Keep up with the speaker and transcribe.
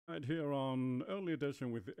Right here on Early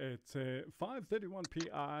Edition with Ete, 5:31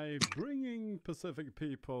 p.m. bringing Pacific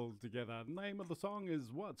people together. The name of the song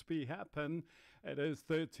is What's Be Happen. It is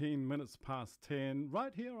 13 minutes past 10,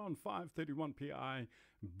 right here on 5:31 p.m.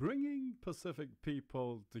 bringing Pacific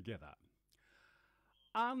people together.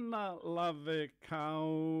 Ana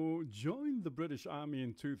Lavekau joined the British Army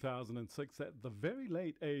in 2006 at the very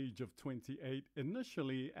late age of 28,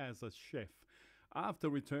 initially as a chef. After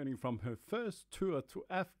returning from her first tour to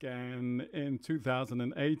Afghan in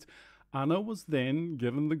 2008, Anna was then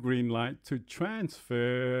given the green light to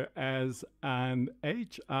transfer as an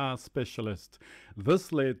HR specialist.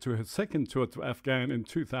 This led to her second tour to Afghan in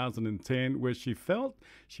 2010, where she felt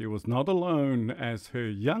she was not alone as her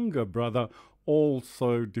younger brother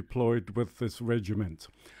also deployed with this regiment.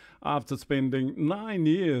 After spending 9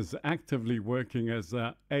 years actively working as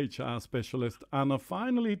a HR specialist, Anna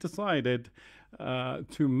finally decided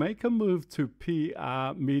to make a move to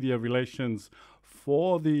PR media relations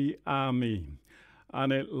for the Army.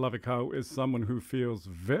 Ana Lavekau is someone who feels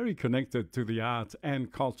very connected to the art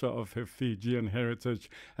and culture of her Fijian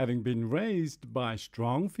heritage, having been raised by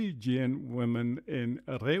strong Fijian women in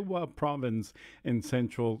Rewa province in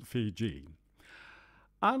central Fiji.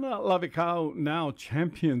 Ana Lavekau now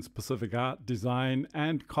champions Pacific art, design,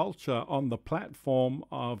 and culture on the platform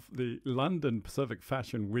of the London Pacific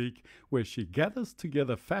Fashion Week, where she gathers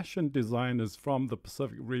together fashion designers from the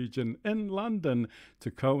Pacific region in London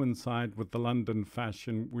to coincide with the London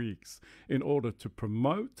Fashion Weeks in order to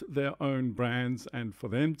promote their own brands and for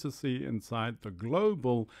them to see inside the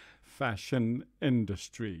global fashion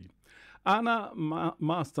industry. Anna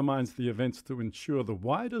masterminds the events to ensure the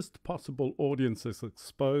widest possible audience is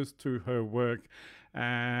exposed to her work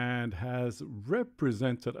and has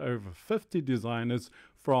represented over 50 designers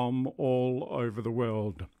from all over the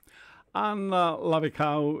world. Ana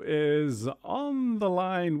Lavekau is on the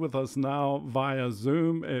line with us now via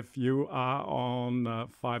Zoom. If you are on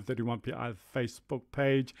 531 PI Facebook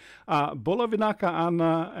page, Bula Vinaka,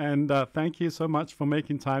 Ana, and thank you so much for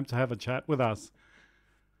making time to have a chat with us.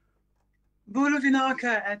 Bula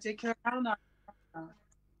Vinaka Ete.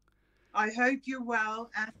 I hope you're well,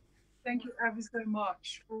 and thank you ever so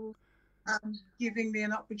much for giving me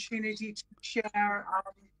an opportunity to share our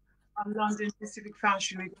London Pacific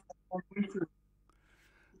Fashion Week with you.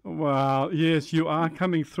 Well, yes, you are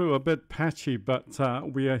coming through a bit patchy, but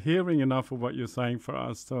we are hearing enough of what you're saying for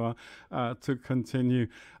us to continue.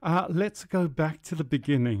 Let's go back to the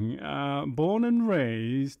beginning. Born and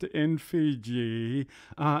raised in Fiji,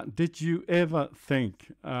 did you ever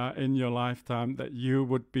think in your lifetime that you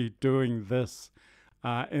would be doing this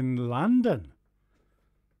in London?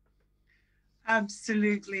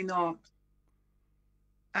 Absolutely not.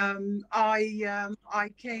 I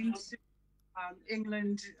came to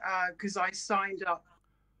England because I signed up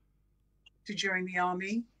to join the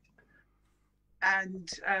army,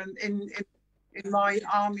 and in my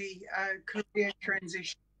army career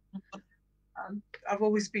transition, I've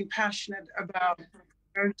always been passionate about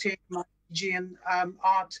promoting my Fijian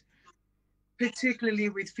art, particularly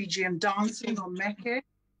with Fijian dancing or meke.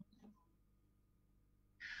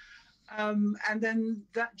 And then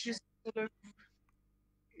that just sort of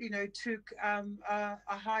took a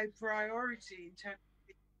high priority in terms of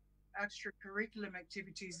the extracurriculum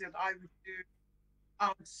activities that I would do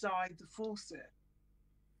outside the forces.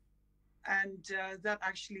 And that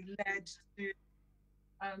actually led to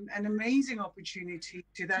an amazing opportunity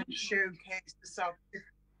to then showcase the South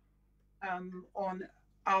on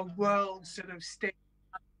our world sort of stage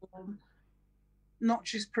platform, not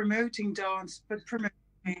just promoting dance, but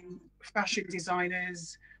promoting fashion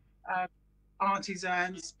designers,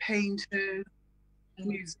 artisans, painters,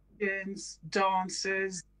 musicians,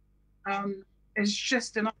 dancers. It's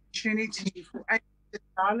just an opportunity for any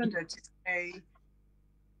islander to say,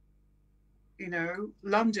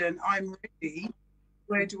 London, I'm ready.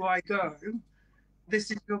 Where do I go?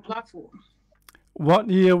 This is your platform.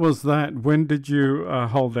 What year was that? When did you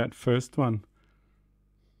hold that first one?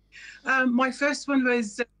 My first one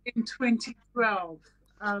was in 2012.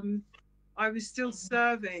 I was still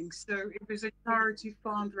serving, so it was a charity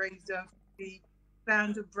fundraiser for the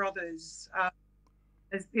Band of Brothers,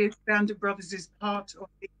 as the Band of Brothers is part of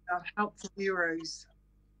the Helpful Heroes.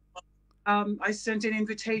 I sent an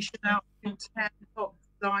invitation out to 10 top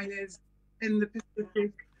designers in the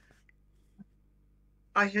Pacific.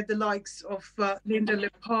 I had the likes of Linda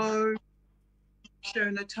Lepo,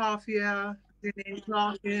 Shona Tafia, Lynn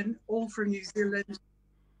Clarkin, all from New Zealand,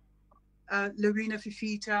 Lorena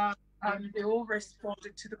Fifita. They all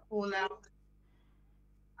responded to the call out.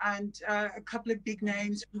 And a couple of big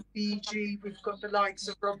names from Fiji. We've got the likes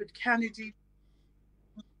of Robert Kennedy,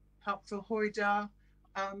 Papua Hoida,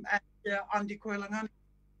 and Andi Koilangan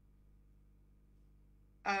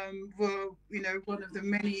were, one of the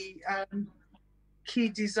many key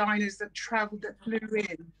designers that traveled, that flew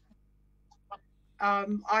in.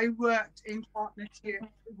 I worked in partnership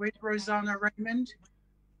with Rosanna Raymond,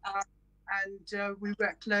 and we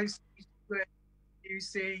worked closely with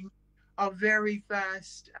producing our very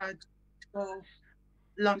first 12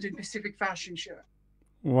 London Pacific Fashion Show.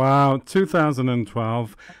 Wow,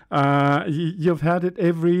 2012. You've had it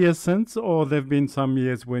every year since, or there've been some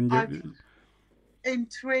years when you... In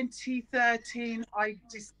 2013, I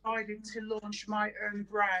decided to launch my own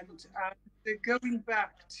brand. So going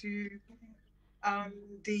back to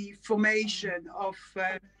the formation of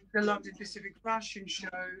the London Pacific Fashion Show,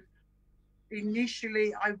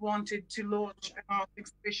 initially I wanted to launch an art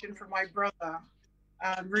exhibition for my brother,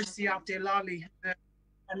 Eteuati Ete,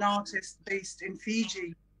 an artist based in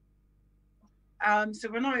Fiji. So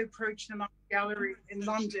when I approached an art gallery in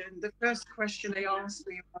London, the first question they asked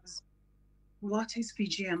me was, "What is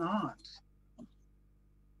Fijian art?"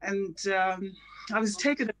 And I was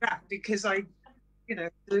taken aback because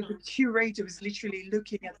the curator was literally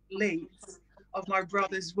looking at the links of my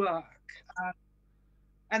brother's work,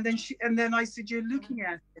 and then I said, "You're looking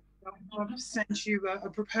at it. I've sent you a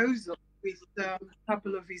proposal with a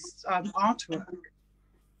couple of his artwork."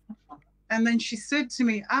 And then she said to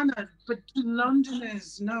me, "Anna, but do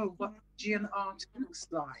Londoners know what Fijian art looks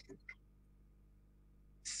like?"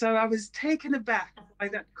 So I was taken aback by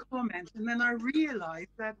that comment. And then I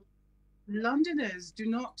realized that Londoners do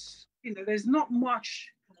not, there's not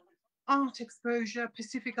much art exposure,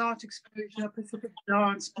 Pacific art exposure, Pacific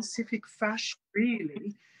dance, Pacific fashion,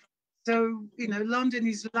 really. So, London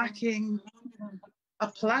is lacking a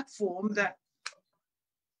platform that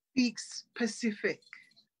speaks Pacific.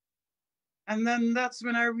 And then that's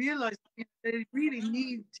when I realized they really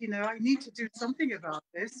need, I need to do something about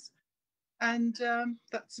this. And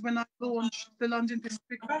that's when I launched the London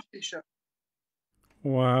Pacific Fashion Show.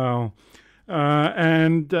 Wow.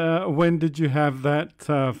 And when did you have that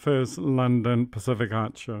first London Pacific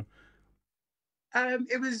Art Show?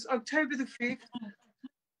 It was October the 5th.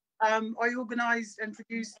 I organised and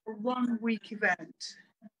produced a one-week event.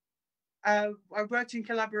 I worked in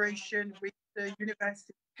collaboration with the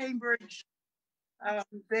University of Cambridge.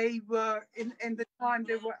 They were, in the time,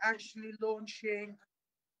 they were actually launching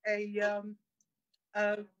a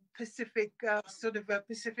Pacific, sort of a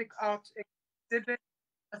Pacific art exhibit,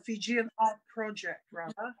 a Fijian art project,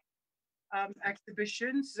 rather,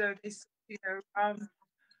 exhibition. So this,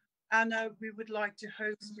 Anna, we would like to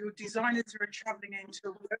host your designers who are traveling into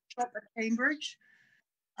a workshop at Cambridge.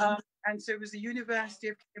 And so it was the University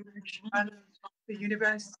of Cambridge and the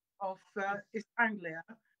University of East Anglia.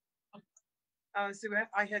 So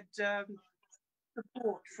I had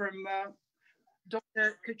support from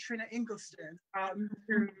Dr. Katrina Ingelston,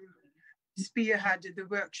 who spearheaded the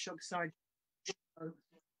workshop side.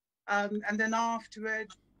 And then afterward,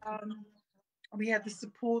 we had the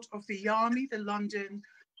support of the Army, the London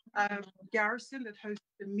garrison that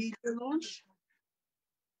hosted the media launch,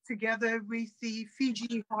 together with the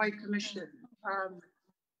Fiji High Commission,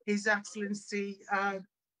 His Excellency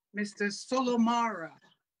Mr. Solomara,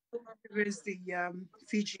 who is the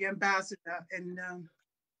Fiji ambassador in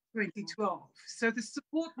 2012. So the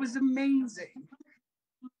support was amazing.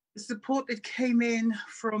 The support that came in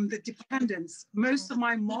from the dependents. Most of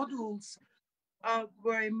my models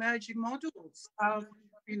were emerging models.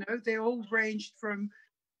 They all ranged from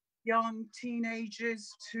young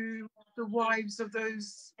teenagers to the wives of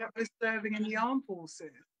those that were serving in the armed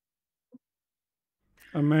forces.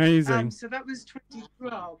 Amazing. So that was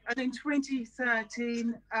 2012. And in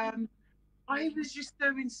 2013, I was just so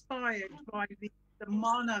inspired by the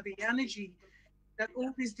mana, the energy that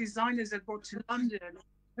all these designers had brought to London in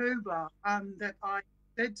October, that I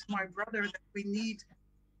said to my brother that we need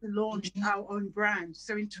to launch our own brand.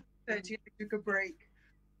 So in 2013, I took a break,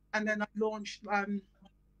 and then I launched,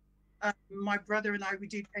 my brother and I, we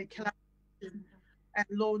did a collaboration and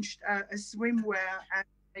launched a swimwear and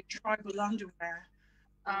a tribal underwear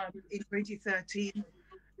in 2013.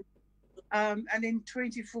 And in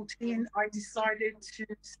 2014, I decided to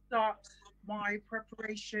start my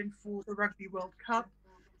preparation for the Rugby World Cup.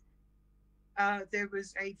 There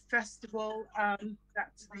was a festival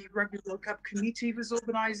that the Rugby World Cup committee was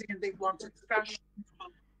organizing, and they wanted fashion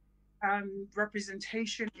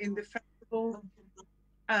representation in the festival.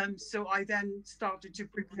 So I then started to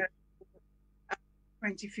prepare the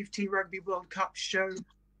 2015 Rugby World Cup show.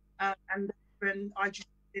 And then I just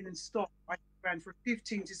didn't stop. I ran from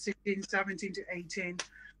 15 to 16, 17 to 18.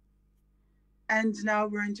 And now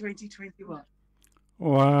we're in 2021.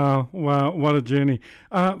 Wow, wow, what a journey.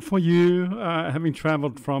 For you, having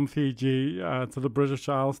traveled from Fiji to the British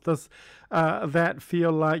Isles, does that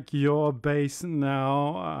feel like your base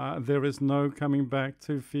now? There is no coming back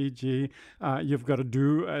to Fiji. You've got to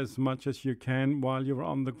do as much as you can while you're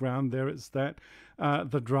on the ground there. Is that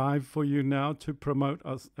the drive for you now to promote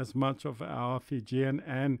as much of our Fijian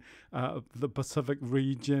and the Pacific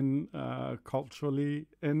region culturally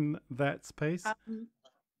in that space? Um,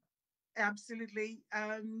 Absolutely.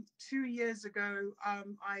 2 years ago,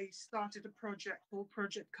 I started a project called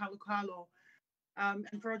Project Kalukalo. And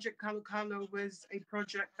Project Kalukalo was a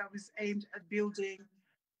project that was aimed at building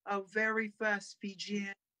a very first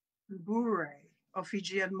Fijian bure, or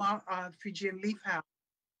Fijian leaf house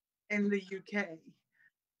in the UK.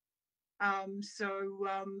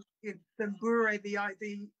 The bure, the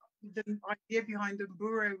idea behind the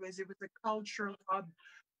bure was it was a cultural hub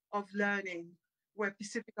of learning where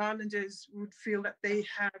Pacific Islanders would feel that they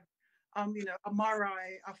had, a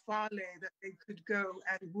marae, a fale that they could go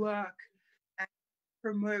and work and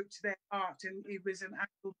promote their art. And it was an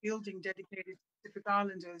actual building dedicated to Pacific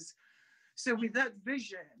Islanders. So with that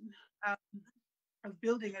vision um, of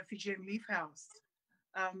building a Fijian leaf house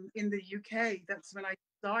in the UK, that's when I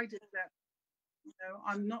decided that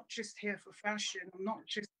I'm not just here for fashion. I'm not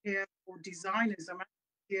just here for designers. I'm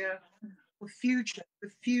actually here for the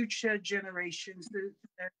future generations,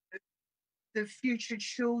 the future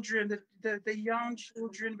children, the young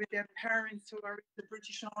children with their parents who are in the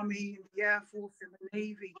British Army, and the Air Force, and the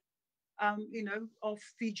Navy, of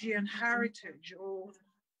Fijian heritage, or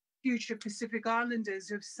future Pacific Islanders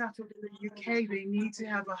who've settled in the UK. They need to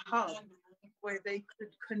have a hub where they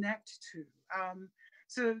could connect to.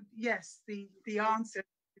 So yes, the answer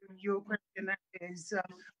to your question is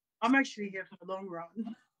I'm actually here for the long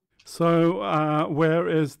run. So, where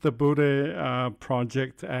is the Bude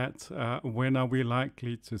project at? When are we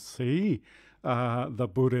likely to see the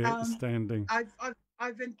Bude Um, standing?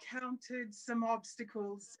 I've encountered some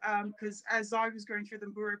obstacles because as I was going through the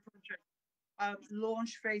Mbure project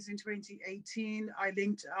launch phase in 2018, I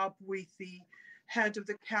linked up with the head of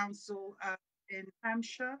the council in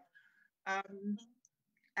Hampshire. Um,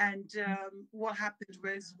 and what happened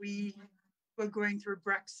was we were going through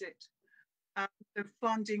Brexit. So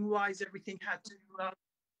funding wise, everything had to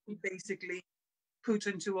be basically put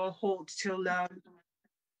into a halt till the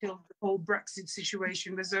whole Brexit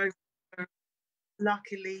situation was over. So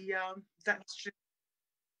luckily, that's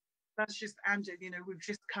just ended. We've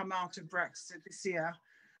just come out of Brexit this year.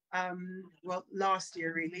 Well, last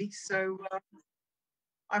year really. So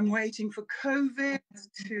I'm waiting for COVID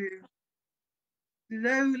to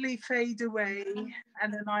slowly fade away,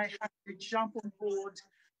 and then I have to jump on board,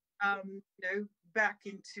 back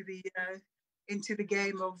into the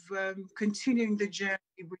game of continuing the journey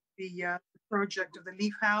with the project of the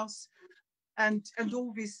Leaf House, and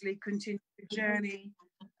obviously continue the journey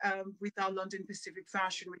with our London Pacific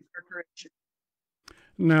Fashion Week preparation.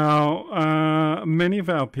 Now, many of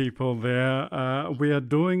our people there, we are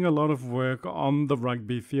doing a lot of work on the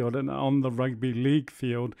rugby field and on the rugby league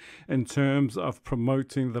field in terms of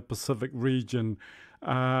promoting the Pacific region.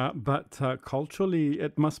 But culturally,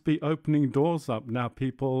 it must be opening doors up. Now,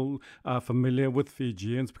 people are familiar with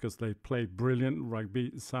Fijians because they play brilliant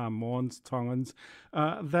rugby, Samoans, Tongans.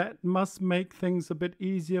 That must make things a bit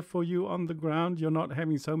easier for you on the ground. You're not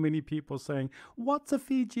having so many people saying, "What's a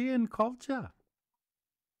Fijian culture?"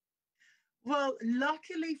 Well,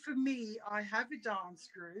 luckily for me, I have a dance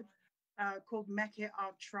group called Meke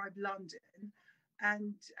Art Tribe London.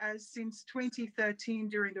 And since 2013,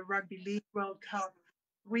 during the Rugby League World Cup,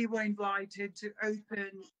 we were invited to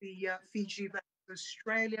open the Fiji versus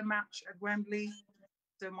Australia match at Wembley.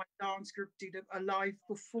 So my dance group did a live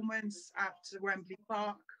performance at Wembley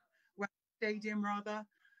Park, Wembley Stadium rather.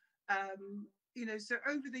 So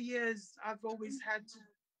over the years, I've always had to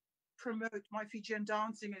promote my Fijian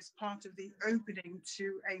dancing as part of the opening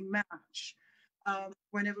to a match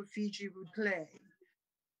whenever Fiji would play.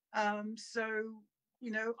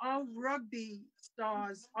 Our rugby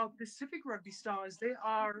stars, our Pacific rugby stars, they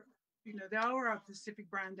are our Pacific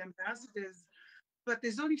brand ambassadors, but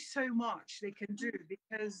there's only so much they can do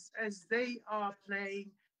because as they are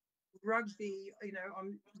playing rugby,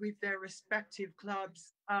 with their respective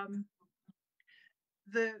clubs,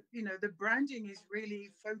 the branding is really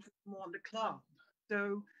focused more on the club.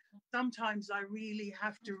 So sometimes I really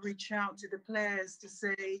have to reach out to the players to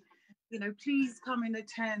say, please come and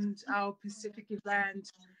attend our Pacific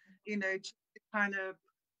event, to kind of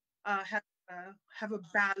have a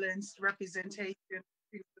balanced representation.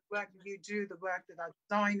 The work that you do, the work that our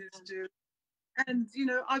designers do, and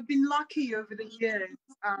I've been lucky over the years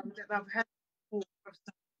that I've had support of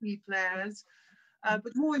some key players.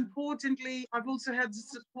 But more importantly, I've also had the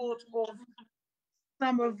support of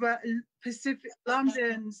some of Pacific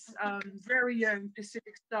London's very own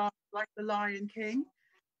Pacific stars, like the Lion King,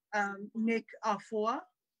 Nick Afua.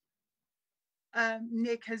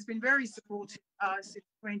 Nick has been very supportive since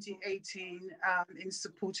 2018 in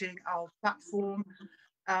supporting our platform,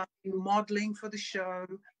 in modeling for the show,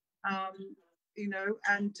 you know,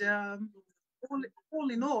 and all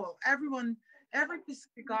in all, every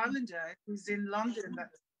Pacific Islander who's in London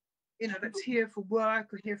that's here for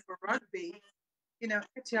work or here for rugby,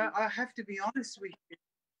 I have to be honest with you.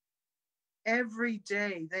 Every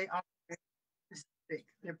day they are Pacific.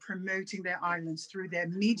 They're promoting their islands through their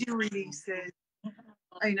media releases,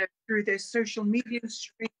 through their social media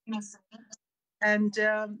streams. And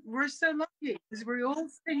we're so lucky because we're all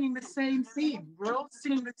singing the same theme. We're all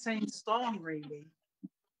singing the same song, really.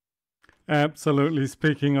 Absolutely.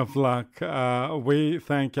 Speaking of luck, we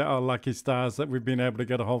thank our lucky stars that we've been able to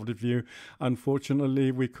get a hold of you.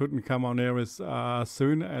 Unfortunately, we couldn't come on air as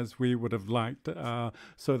soon as we would have liked,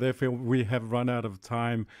 so therefore we have run out of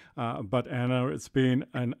time. But Anna, it's been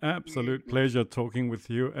an absolute pleasure talking with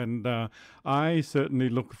you, and I certainly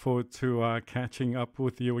look forward to catching up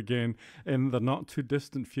with you again in the not too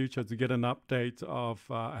distant future to get an update of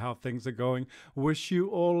how things are going. Wish you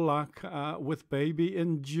all luck with baby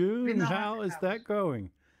in June. How is that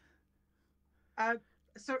going?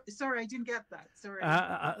 Sorry, I didn't get that. Sorry.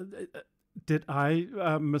 Did I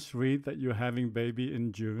misread that you're having baby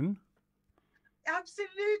in June?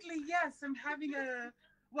 Absolutely, yes. I'm having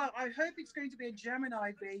I hope it's going to be a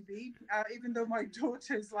Gemini baby, even though my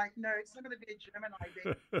daughter's like, no, it's not going to be a Gemini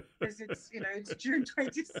baby because it's June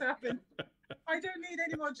 27th. I don't need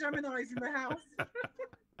any more Geminis in the house.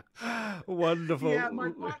 Wonderful. Yeah, my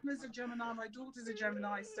partner's a Gemini, my daughter's a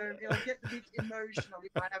Gemini, so it'll get a bit emotional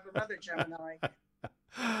if I have another Gemini.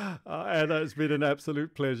 Anna, it's been an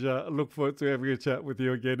absolute pleasure. I look forward to having a chat with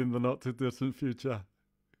you again in the not too distant future.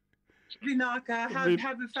 Vinaka, have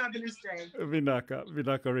a fabulous day.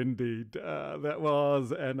 Vinaka indeed. That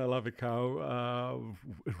was Ana Lavekau.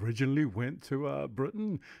 Originally went to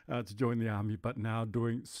Britain to join the army, but now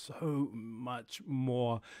doing so much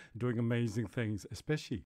more, doing amazing things, especially